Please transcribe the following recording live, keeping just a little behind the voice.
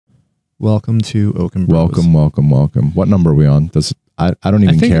Welcome to Okon Bros. Welcome. What number are we on? I don't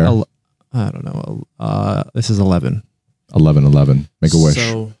even care. I don't know. This is 11. 11. Make a wish.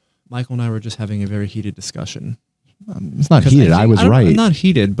 So Michael and I were just having a very heated discussion. It's not heated. I was right. Not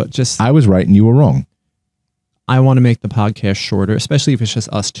heated, but just... I was right and you were wrong. I want to make the podcast shorter, especially if it's just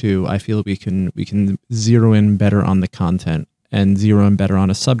us two. I feel we can zero in better on the content and zero in better on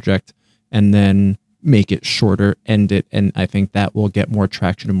a subject and then make it shorter, end it, and I think that will get more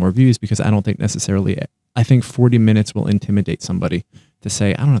traction and more views because I don't think necessarily... I think 40 minutes will intimidate somebody to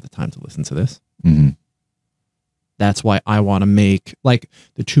say, I don't have the time to listen to this. Mm-hmm. That's why I want to make like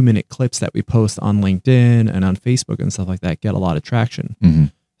the 2-minute clips that we post on LinkedIn and on Facebook and stuff like that get a lot of traction. Mm-hmm.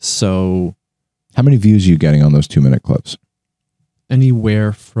 So how many views are you getting on those 2-minute clips?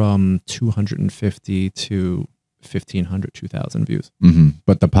 Anywhere from 250 to 1,500, 2,000 views. Mm-hmm.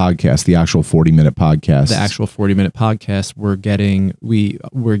 But the podcast, the actual 40-minute podcast. The actual 40-minute podcast, we're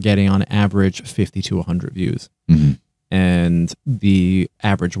getting on average 50 to 100 views. Mm-hmm. And the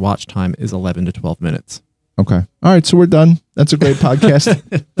average watch time is 11 to 12 minutes. Okay. All right. So we're done. That's a great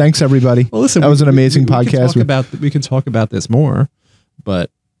podcast. Thanks, everybody. Well, listen, that was an amazing podcast. We can talk about this more, but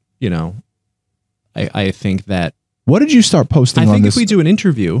you know, I think that. What did you start posting on this? I think if we do an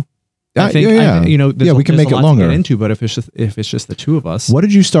interview, I think, we can make it longer. To get into, but if it's just the two of us. What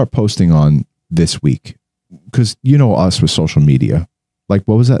did you start posting on this week? Because you know us with social media. Like,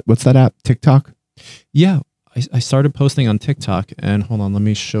 what was that? What's that app? TikTok? Yeah. I started posting on TikTok, and hold on, let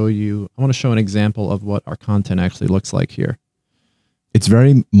me show you. I want to show an example of what our content actually looks like here. It's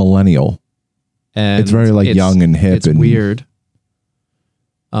very millennial. And it's very like young and hip. It's weird.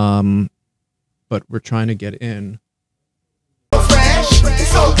 But we're trying to get in.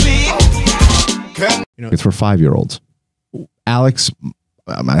 It's for 5-year-olds. Alex,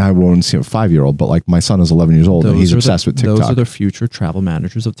 I won't say a 5-year-old, but like my son is 11 years old and he's obsessed with TikTok. Those are the future travel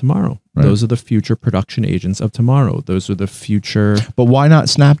managers of tomorrow. Right. Those are the future production agents of tomorrow. Those are the future. But why not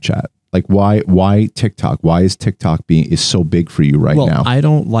Snapchat? Like why TikTok? Why is TikTok is so big for you right now? I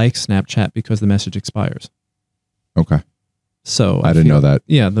don't like Snapchat because the message expires. Okay. So I didn't know that.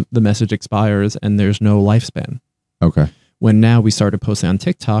 Yeah, the message expires and there's no lifespan. Okay. When now we started posting on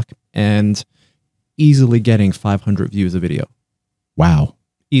TikTok and easily getting 500 views a video. Wow.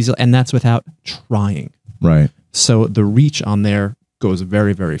 Easily, and that's without trying. Right. So the reach on there goes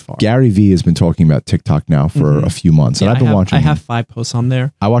very, very far. Gary Vee has been talking about TikTok now for a few months, and I've been watching. I have 5 posts on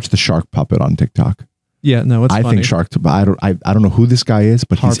there. I watch the Shark Puppet on TikTok. Yeah, no, it's funny. I think Shark. I don't know who this guy is,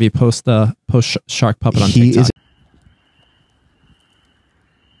 but Harvey post Shark Puppet on TikTok.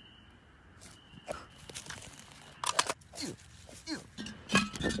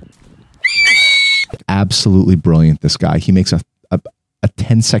 Absolutely brilliant. This guy. He makes a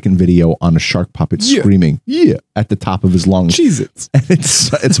 10-second video on a shark puppet screaming at the top of his lungs. Jesus. And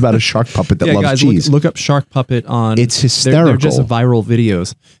it's about a shark puppet that loves guys, cheese. Look up Shark Puppet on... It's hysterical. They're just viral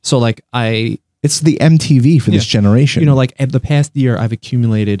videos. So like it's the MTV for this generation. You know, like the past year, I've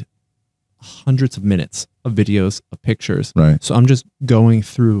accumulated hundreds of minutes of videos, of pictures. Right. So I'm just going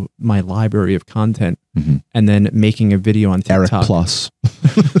through my library of content and then making a video on TikTok. Eric Plus.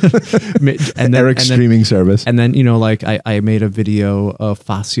 and then, Eric's streaming service. And then, you know, like I made a video of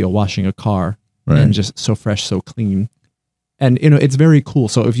Fazio washing a car and just so fresh, so clean. And, you know, it's very cool.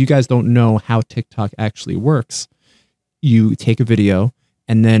 So if you guys don't know how TikTok actually works, you take a video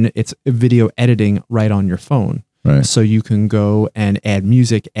and then it's video editing right on your phone. Right. So you can go and add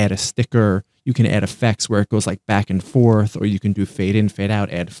music, add a sticker. You can add effects where it goes like back and forth, or you can do fade in, fade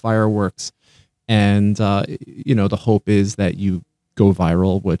out, add fireworks. And, you know, the hope is that you go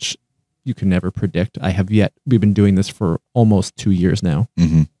viral, which you can never predict. We've been doing this for almost 2 years now.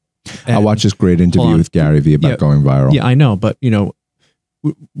 Mm-hmm. I watched this great interview with Gary Vee about going viral. Yeah, I know. But, you know,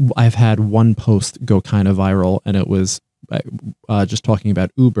 I've had one post go kind of viral, and it was just talking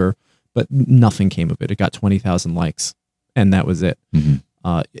about Uber, but nothing came of it. It got 20,000 likes, and that was it.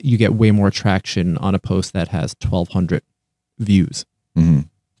 Mm-hmm. You get way more traction on a post that has 1,200 views. Mm-hmm.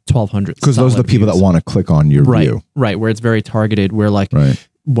 1,200. Because those are the people that want to click on your view. Right, where it's very targeted, where like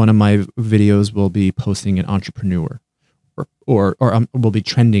one of my videos will be posting an entrepreneur or will be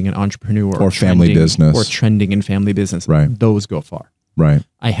trending an entrepreneur or family business or trending in family business. Right. Those go far. Right.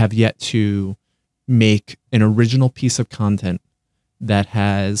 I have yet to make an original piece of content that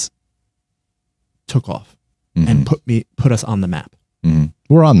has took off and put us on the map. Mm-hmm.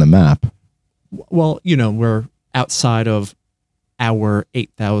 We're on the map. Well, you know, we're outside of our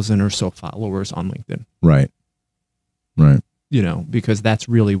 8,000 or so followers on LinkedIn. Right. You know, because that's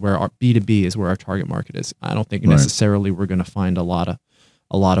really where our B2B is, where our target market is. I don't think necessarily we're going to find a lot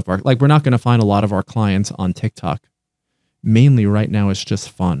of our, like, we're not going to find a lot of our clients on TikTok. Mainly right now, it's just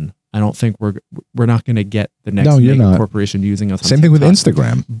fun. I don't think we're not going to get the next No, you're mega not. corporation using us. On Same thing with TikTok.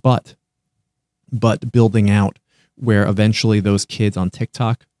 Instagram. But building out where eventually those kids on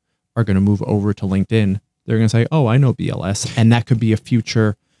TikTok are going to move over to LinkedIn. They're going to say, "Oh, I know BLS," and that could be a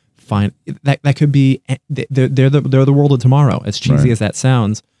future. Fine, that could be. They're the world of tomorrow. As cheesy Right. as that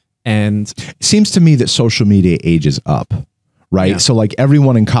sounds, and It seems to me that social media ages up. Right. Yeah. So like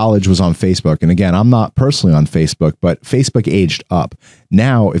everyone in college was on Facebook. And again, I'm not personally on Facebook, but Facebook aged up.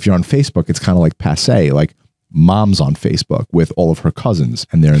 Now, if you're on Facebook, it's kind of like passe. Like mom's on Facebook with all of her cousins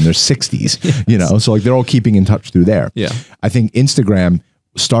and they're in their 60s, Yes. you know, so like they're all keeping in touch through there. Yeah. I think Instagram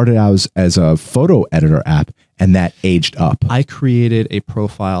started out as a photo editor app and that aged up. I created a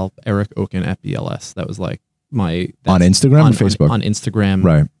profile, Eric Okon at BLS. That was like On Instagram or Facebook? On Instagram,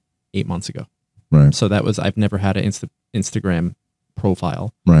 Right. 8 months ago. Right. So I've never had an Instagram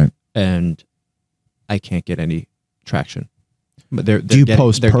profile, Right. and I can't get any traction. But Do you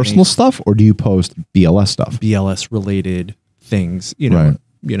post personal stuff or do you post BLS stuff? BLS related things? You know, Right.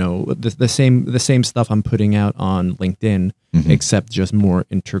 The same stuff I'm putting out on LinkedIn, except just more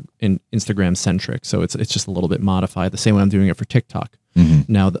Instagram centric. So it's just a little bit modified. The same way I'm doing it for TikTok.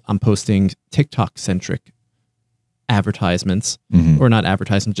 Now I'm posting TikTok centric advertisements, or not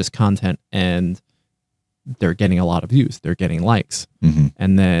advertisements, just content, and they're getting a lot of views. They're getting likes.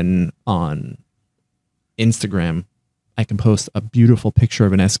 And then on Instagram, I can post a beautiful picture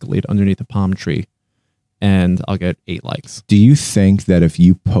of an Escalade underneath a palm tree, and I'll get 8 likes. Do you think that if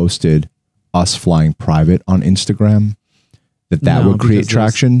you posted us flying private on Instagram, that No, would create because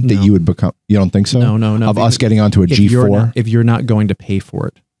traction? That no. you would become? You don't think so? No. Of because us getting onto a G4. if you're not going to pay for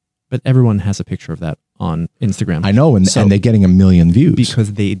it, but everyone has a picture of that on Instagram. I know, and they're getting 1 million views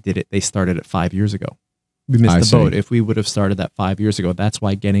because they did it. They started it 5 years ago. We missed the boat. If we would have started that 5 years ago, that's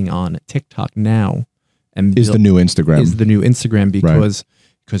why getting on TikTok now is the new Instagram.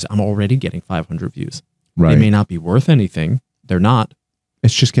 Because I'm already getting 500 views. Right. They may not be worth anything. They're not.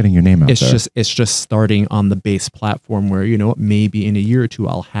 It's just getting your name out there. It's just starting on the base platform where, you know what, maybe in a year or two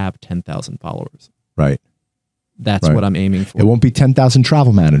I'll have 10,000 followers. Right. That's what I'm aiming for. It won't be 10,000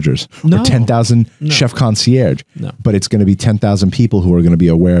 travel managers or 10,000 chef concierge, but it's going to be 10,000 people who are going to be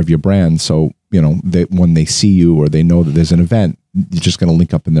aware of your brand. So, you know, when they see you or they know that there's an event, you're just going to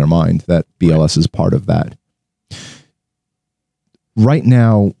link up in their mind that BLS is part of that. Right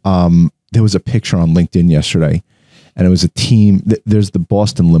now, there was a picture on LinkedIn yesterday, and it was a team. There's the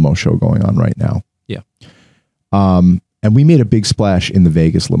Boston limo show going on right now. Yeah. And we made a big splash in the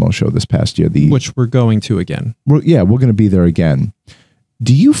Vegas limo show this past year. Which we're going to again. We're going to be there again.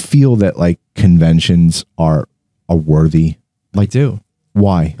 Do you feel that like conventions are worthy? I do.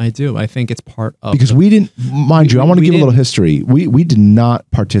 Why? I do. I think it's part of because we didn't. Mind you, I want to give a little history. We did not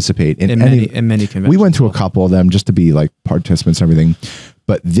participate in many conventions. We went to a couple of them just to be like participants and everything.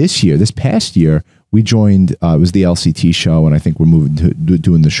 But this past year, we joined. It was the LCT show, and I think we're moving to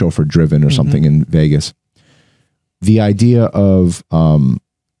doing the Chauffeur Driven or something in Vegas. The idea of going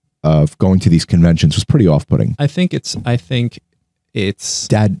to these conventions was pretty off-putting. I think it's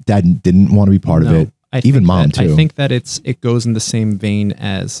Dad didn't want to be part of it. Even mom too. I think that it goes in the same vein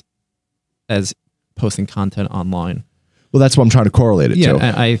as posting content online. Well, that's what I'm trying to correlate it to.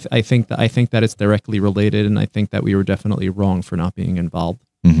 Yeah, I think that it's directly related, and I think that we were definitely wrong for not being involved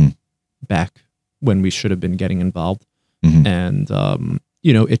back when we should have been getting involved. And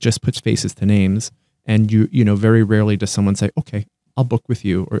it just puts faces to names. And you know, very rarely does someone say, "Okay, I'll book with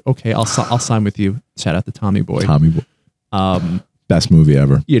you," or "Okay, I'll sign with you." Shout out to Tommy Boy. Best movie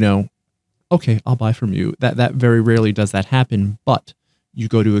ever. You know, okay, I'll buy from you. That very rarely does that happen. But you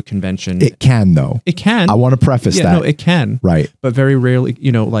go to a convention. It can though. It can. I want to preface that. No, it can. Right. But very rarely,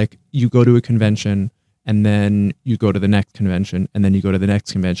 you know, like you go to a convention and then you go to the next convention and then you go to the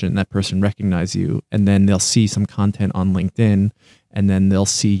next convention and that person recognizes you and then they'll see some content on LinkedIn. And then they'll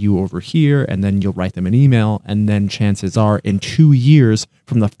see you over here, and then you'll write them an email, and then chances are, in 2 years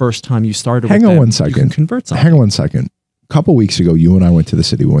from the first time you started with them, Hang on 1 second. You can convert something. Hang on 1 second. A couple weeks ago, you and I went to the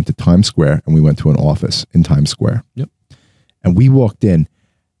city. We went to Times Square, and we went to an office in Times Square. Yep. And we walked in,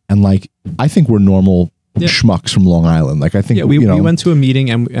 and like I think we're normal schmucks from Long Island. Like I think we went to a meeting,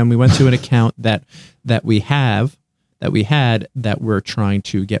 and we went to an account that we had that we're trying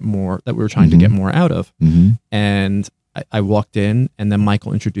to get more to get more out of, and. I walked in and then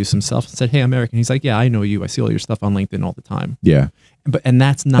Michael introduced himself and said, "Hey, I'm Eric." And he's like, "Yeah, I know you. I see all your stuff on LinkedIn all the time." Yeah. And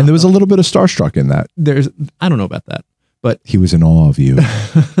that's not. And there was a little bit of starstruck in that. I don't know about that, but he was in awe of you.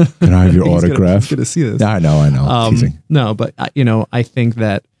 Can I have your autograph? He's gonna see this. I know. Teasing. No, but I think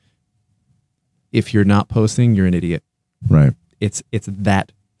that if you're not posting, you're an idiot. Right. It's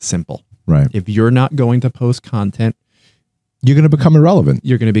that simple. Right. If you're not going to post content, you're going to become irrelevant.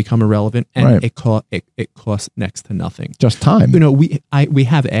 You're going to become irrelevant, and it costs next to nothing. Just time. You know, we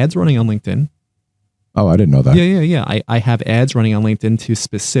have ads running on LinkedIn. Oh, I didn't know that. Yeah. I have ads running on LinkedIn to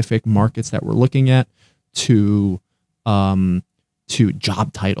specific markets that we're looking at, to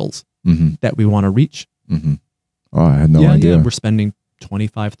job titles that we want to reach. Mm-hmm. Oh, I had no idea. Yeah, we're spending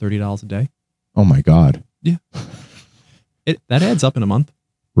 $25, $30 a day. Oh my God. Yeah. That adds up in a month.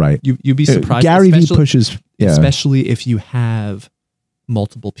 Right. You'd be surprised. Gary Vee pushes, especially if you have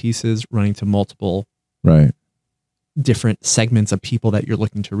multiple pieces running to multiple different segments of people that you're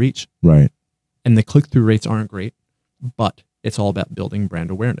looking to reach. Right. And the click-through rates aren't great, but it's all about building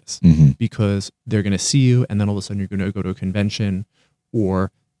brand awareness because they're going to see you, and then all of a sudden you're going to go to a convention,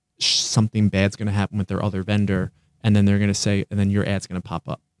 or something bad's going to happen with their other vendor, and then they're going to say, and then your ad's going to pop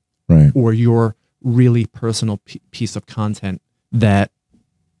up. Right. Or your really personal piece of content that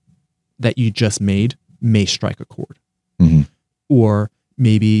you just made may strike a chord. Or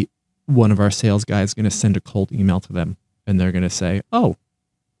maybe one of our sales guys is going to send a cold email to them, and they're going to say, oh,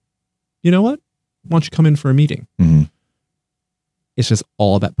 you know what? Why don't you come in for a meeting? It's just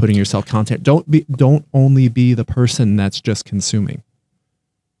all about putting yourself content. Don't only be the person that's just consuming.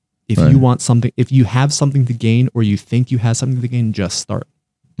 If you want something, if you have something to gain, or you think you have something to gain, just start.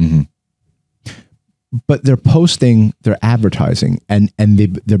 But they're posting, they're advertising, and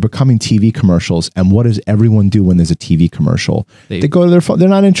they're becoming TV commercials. And what does everyone do when there's a TV commercial? They go to their phone. They're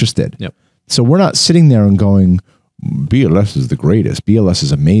not interested. Yep. So we're not sitting there and going, BLS is the greatest. BLS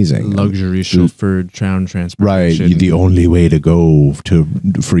is amazing. Luxury chauffeured transportation. Right. The only way to go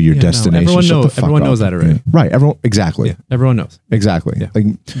for your destination. No, everyone knows that already. Right. Exactly. Yeah, everyone knows. Exactly. Yeah. Like,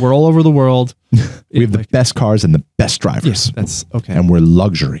 we're all over the world. We have the best cars and the best drivers. Yeah, that's okay. And we're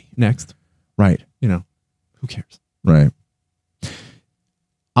luxury. Next. Right. You know, who cares? Right.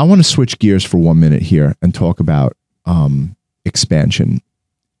 I want to switch gears for 1 minute here and talk about expansion.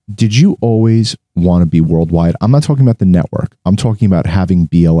 Did you always want to be worldwide? I'm not talking about the network. I'm talking about having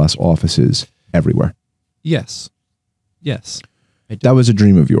BLS offices everywhere. Yes. That was a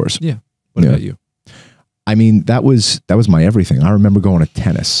dream of yours. Yeah. What about you? I mean, that was my everything. I remember going to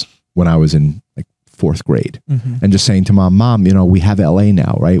tennis when I was in like 4th grade and just saying to Mom, you know, we have LA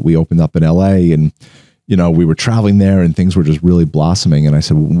now, right? We opened up in LA, and you know, we were traveling there and things were just really blossoming. And I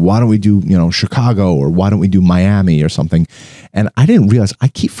said, why don't we do, you know, Chicago, or why don't we do Miami or something? And I didn't realize, I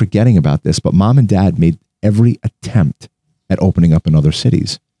keep forgetting about this, but Mom and Dad made every attempt at opening up in other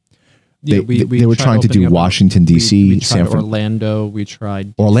cities. Yeah, they were trying to do Washington, D.C., we tried Orlando. We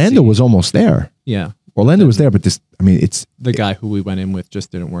tried DC. Orlando was almost there. Yeah. Orlando was there, but it's the guy who we went in with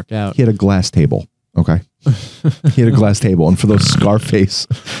just didn't work out. He had a glass table. Okay. He had a glass table. And for those Scarface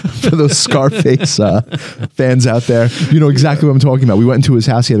fans out there, you know exactly what I'm talking about. We went into his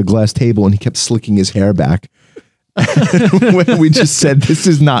house, he had a glass table, and he kept slicking his hair back. We just said, this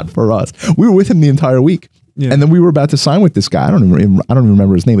is not for us. We were with him the entire week. Yeah. And then we were about to sign with this guy. I don't even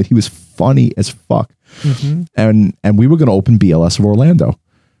remember his name, but he was funny as fuck. And we were going to open BLS of Orlando.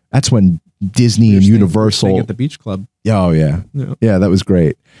 That's when Disney and Universal at the beach club. Oh yeah. Yeah, that was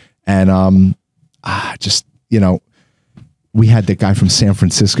great. And just, you know, we had the guy from San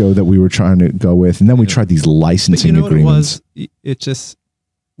Francisco that we were trying to go with, and then we tried these licensing agreements. It just,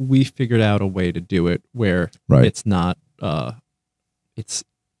 we figured out a way to do it where it's not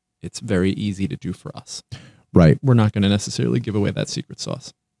it's very easy to do for us. Right. We're not going to necessarily give away that secret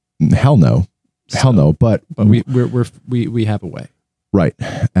sauce. Hell no. Hell no. But we have a way. Right.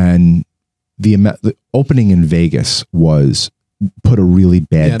 And the opening in Vegas put a really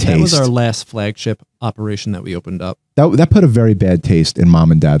bad taste. That was our last flagship operation that we opened up. That put a very bad taste in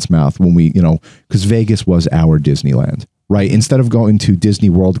Mom and Dad's mouth when we, you know, because Vegas was our Disneyland, right? Instead of going to Disney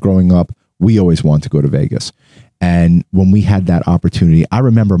World growing up, we always wanted to go to Vegas. And when we had that opportunity, I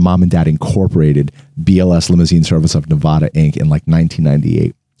remember Mom and Dad incorporated BLS Limousine Service of Nevada, Inc. in like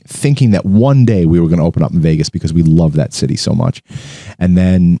 1998, thinking that one day we were going to open up in Vegas because we love that city so much. And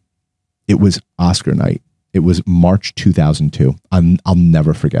then it was Oscar night. It was March 2002. I'll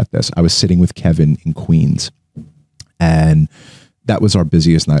never forget this. I was sitting with Kevin in Queens, and that was our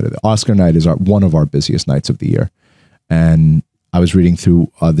busiest night. Oscar night is one of our busiest nights of the year. And I was reading through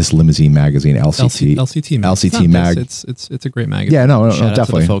this limousine magazine, LCT mag. It's a great magazine. Yeah, no,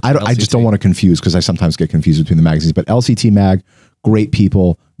 definitely. I just don't want to confuse, because I sometimes get confused between the magazines. But LCT mag, great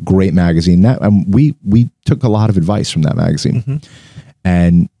people, great magazine. We took a lot of advice from that magazine,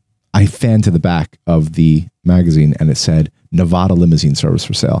 and I fanned to the back of the magazine and it said Nevada Limousine Service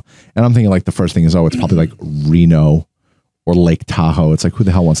for sale. And I'm thinking, like, the first thing is, it's probably like Reno or Lake Tahoe. It's like, who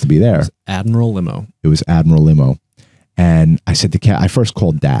the hell wants to be there? It was Admiral Limo. It was Admiral Limo. And I said to Kat, I first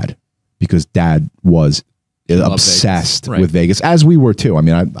called Dad, because Dad was obsessed with Vegas, as we were too. I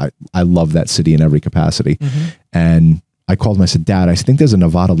mean, I love that city in every capacity. And I called him. I said, Dad, I think there's a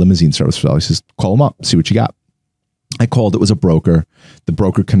Nevada limousine service for sale. He says, call him up, see what you got. I called. It was a broker. The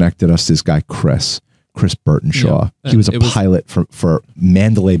broker connected us to this guy, Chris Burtonshaw. Yeah. He was a pilot for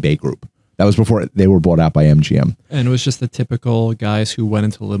Mandalay Bay Group. That was before they were bought out by MGM. And it was just the typical guys who went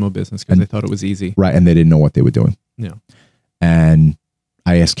into the limo business because they thought it was easy. Right. And they didn't know what they were doing. Yeah. And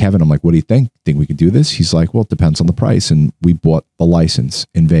I asked Kevin, I'm like, what do you think? Think we could do this? He's like, well, it depends on the price. And we bought the license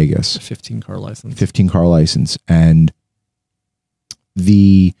in Vegas. 15-car license. 15-car license. And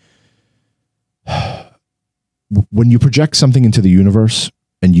when you project something into the universe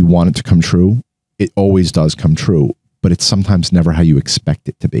and you want it to come true, it always does come true, but it's sometimes never how you expect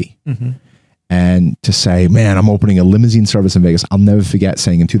it to be. And to say, man, I'm opening a limousine service in Vegas. I'll never forget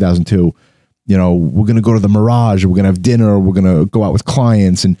saying in 2002, you know, we're going to go to the Mirage, or we're going to have dinner, or we're going to go out with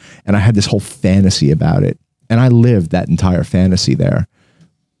clients. And I had this whole fantasy about it. And I lived that entire fantasy there,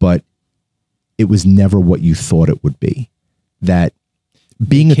 but it was never what you thought it would be. That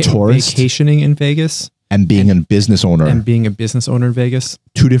being a tourist, vacationing in Vegas, and being a business owner, in Vegas,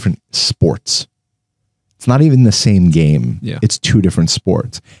 two different sports. It's not even the same game. Yeah. It's two different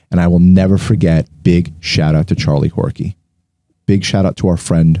sports. And I will never forget, big shout out to Charlie Horkey. Big shout out to our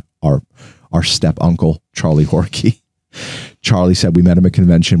friend, our step uncle, Charlie Horkey. Charlie said, we met him at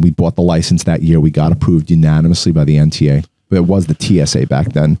convention. We bought the license that year. We got approved unanimously by the NTA. But it was the TSA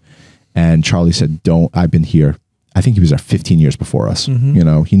back then. And Charlie said, I've been here. I think he was there 15 years before us. You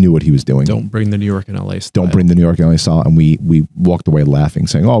know, he knew what he was doing. Don't bring the New York and LA style. Don't bring the New York and LA style. And we walked away laughing,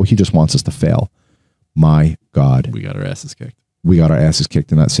 saying, oh, he just wants us to fail. My God. We got our asses kicked. We got our asses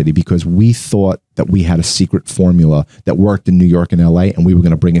kicked in that city because we thought that we had a secret formula that worked in New York and LA, and we were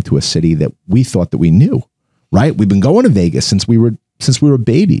going to bring it to a city that we thought that we knew, right? We've been going to Vegas since we were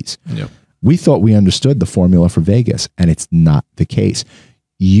babies. Yep. We thought we understood the formula for Vegas, and it's not the case.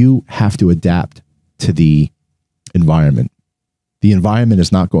 You have to adapt to the environment. The environment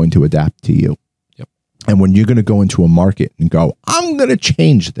is not going to adapt to you. And when you're going to go into a market and go, I'm going to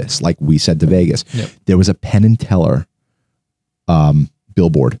change this, like we said to Vegas, there was a Penn and Teller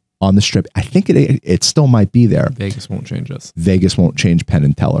billboard on the Strip. I think it still might be there. Vegas won't change us. Vegas won't change Penn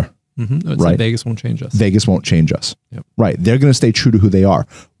and Teller. Right? Vegas won't change us. Vegas won't change us. Yep. Right. They're going to stay true to who they are.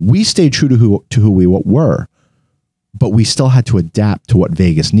 We stayed true to who we were, but we still had to adapt to what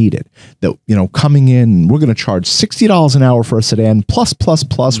Vegas needed. That, you know, coming in, we're going to charge $60 an hour for a sedan plus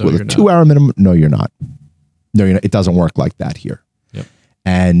with a 2-hour minimum. No, you're not. No, you're not. It doesn't work like that here. Yep.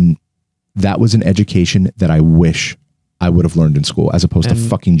 And that was an education that I wish I would have learned in school, as opposed to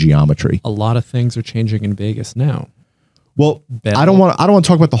fucking geometry. A lot of things are changing in Vegas now. Well, I don't want to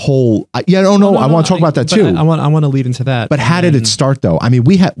talk about the whole. I want to talk about that too. I want to lead into that. But how did it start though? I mean,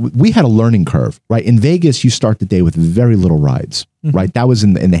 we had a learning curve, right? In Vegas, you start the day with very little rides, right? That was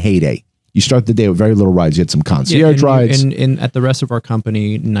in the heyday. You start the day with very little rides. You had some concierge rides. And at the rest of our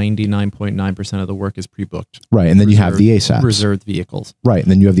company, 99.9% of the work is pre-booked. Right, and then you have the ASAPs, reserved vehicles. Right, and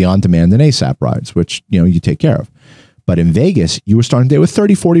then you have the on-demand and ASAP rides, which you take care of. But in Vegas, you were starting the day with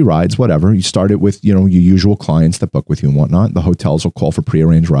 30, 40 rides, whatever. You started with, your usual clients that book with you and whatnot. The hotels will call for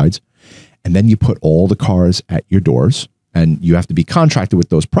prearranged rides. And then you put all the cars at your doors, and you have to be contracted with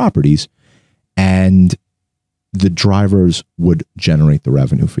those properties. And the drivers would generate the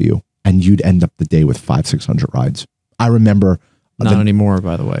revenue for you. And you'd end up the day with 500-600 rides. I remember. Not anymore,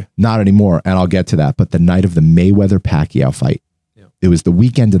 by the way. Not anymore. And I'll get to that. But the night of the Mayweather-Pacquiao fight, it was the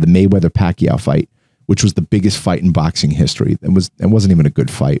weekend of the Mayweather-Pacquiao fight, which was the biggest fight in boxing history. It wasn't even a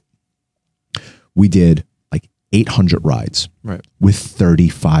good fight. We did like 800 rides with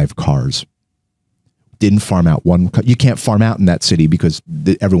 35 cars. Didn't farm out one car. You can't farm out in that city because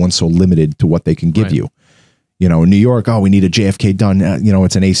everyone's so limited to what they can give you. In New York, we need a JFK done.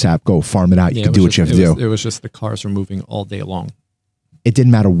 It's an ASAP. Go farm it out. You can do what you have to do. It was just the cars were moving all day long. It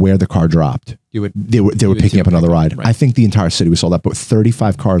didn't matter where the car dropped. They were picking up another ride. Right. I think the entire city was sold out, but with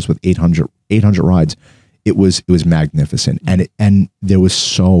 35 cars with 800 rides, it was magnificent, and there was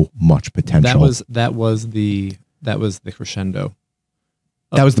so much potential. That was the crescendo.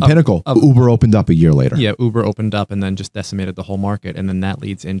 That was the pinnacle. Uber opened up a year later. Yeah, Uber opened up and then just decimated the whole market, and then that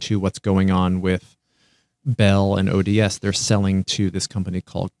leads into what's going on with Bell and ODS. They're selling to this company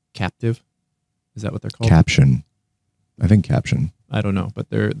called Captive. Is that what they're called? Caption. I think Caption. I don't know, but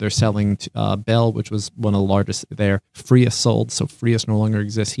they're selling to Bell, which was one of the largest there. Frias sold, so Frias no longer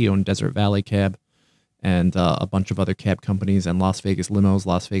exists. He owned Desert Valley Cab and a bunch of other cab companies and Las Vegas Limos.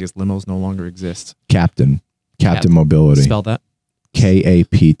 Las Vegas Limos no longer exists. Captain Mobility. Spell that.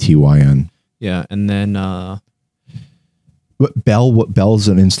 Kaptyn. Yeah, and then Bell's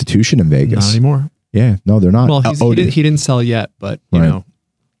an institution in Vegas. Not anymore. Yeah, no, they're not. Well, he didn't sell yet, but you know,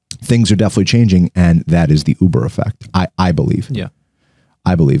 things are definitely changing, and that is the Uber effect. I believe. Yeah,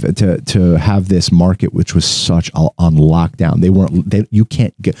 I believe it. To have this market, which was such on lockdown, you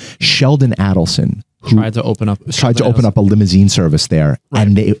can't get Sheldon Adelson tried to open up a limousine service there,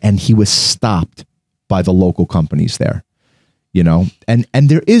 and he was stopped by the local companies there. You know, and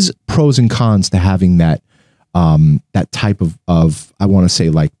there is pros and cons to having that type of I want to say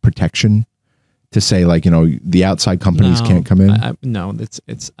like protection, to say like, you know, the outside companies can't come in. No,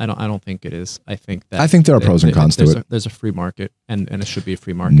 I don't think it is. I think there are pros and cons to it. There's a free market, and it should be a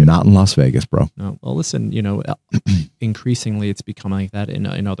free market. Not in Las Vegas, bro. No. Well, listen, you know, increasingly it's becoming like that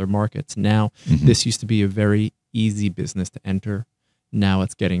in other markets. Now, this used to be a very easy business to enter. Now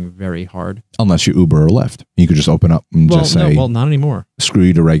it's getting very hard. Unless you Uber or Lyft. You could just open up and just say, not anymore. Screw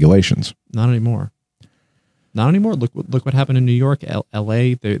you to regulations. Not anymore. Not anymore. Look what happened in New York,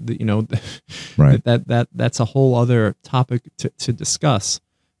 L.A. You know, right. That's a whole other topic to discuss.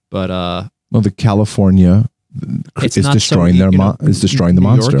 But well, the California is destroying the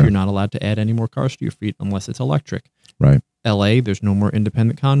monster. York, you're not allowed to add any more cars to your fleet unless it's electric. Right. L.A. There's no more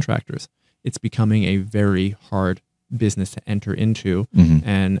independent contractors. It's becoming a very hard business to enter into,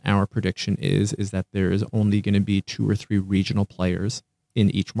 and our prediction is that there is only going to be 2 or 3 regional players in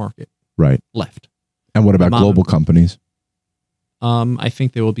each market. Right. Left. And what about global companies? I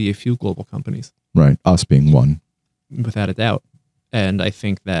think there will be a few global companies. Right. Us being one. Without a doubt. And I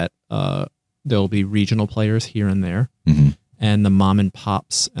think that there'll be regional players here and there. And the mom and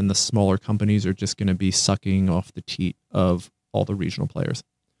pops and the smaller companies are just going to be sucking off the teat of all the regional players.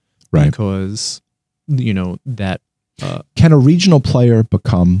 Right. Because, you know, that... can a regional player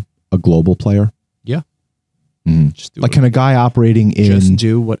become a global player? Yeah. Like, can a guy operating in... Just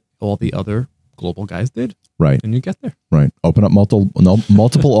do what all the other global guys did, right? And you get there, right? Open up multiple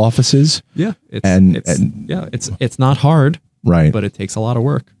offices. Yeah, it's not hard, right? But it takes a lot of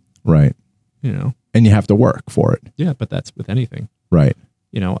work, right? You know, and you have to work for it. Yeah, but that's with anything, right?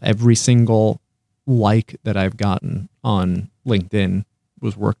 You know, every single like that I've gotten on LinkedIn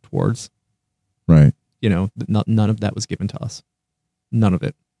was worked towards, right? You know, none of that was given to us, none of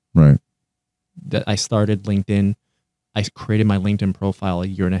it, right? That I started LinkedIn. I created my LinkedIn profile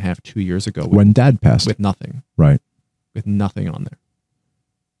 1.5 years, 2 years ago. When Dad passed. With nothing. Right. With nothing on there.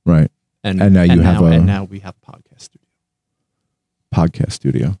 Right. And now we have a podcast studio. Podcast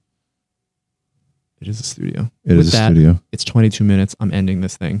studio. It is a studio. It is a studio. It's 22 minutes. I'm ending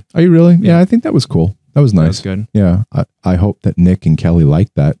this thing. Are you really? Yeah, I think that was cool. That was nice. That was good. Yeah. I hope that Nick and Kelly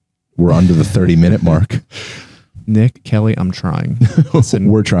liked that. We're under the 30-minute mark. Nick, Kelly, I'm trying. Listen,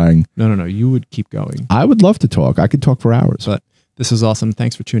 we're trying. No. You would keep going. I would love to talk. I could talk for hours. But this is awesome.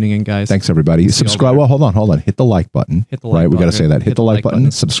 Thanks for tuning in, guys. Thanks, everybody. Subscribe. Well, hold on. Hit the like button. Hit the like button. We got to say that. Hit the like button,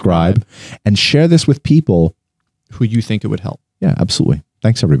 subscribe, and share this with people who you think it would help. Yeah, absolutely.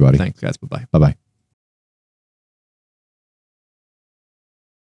 Thanks, everybody. Thanks, guys. Bye-bye. Bye-bye.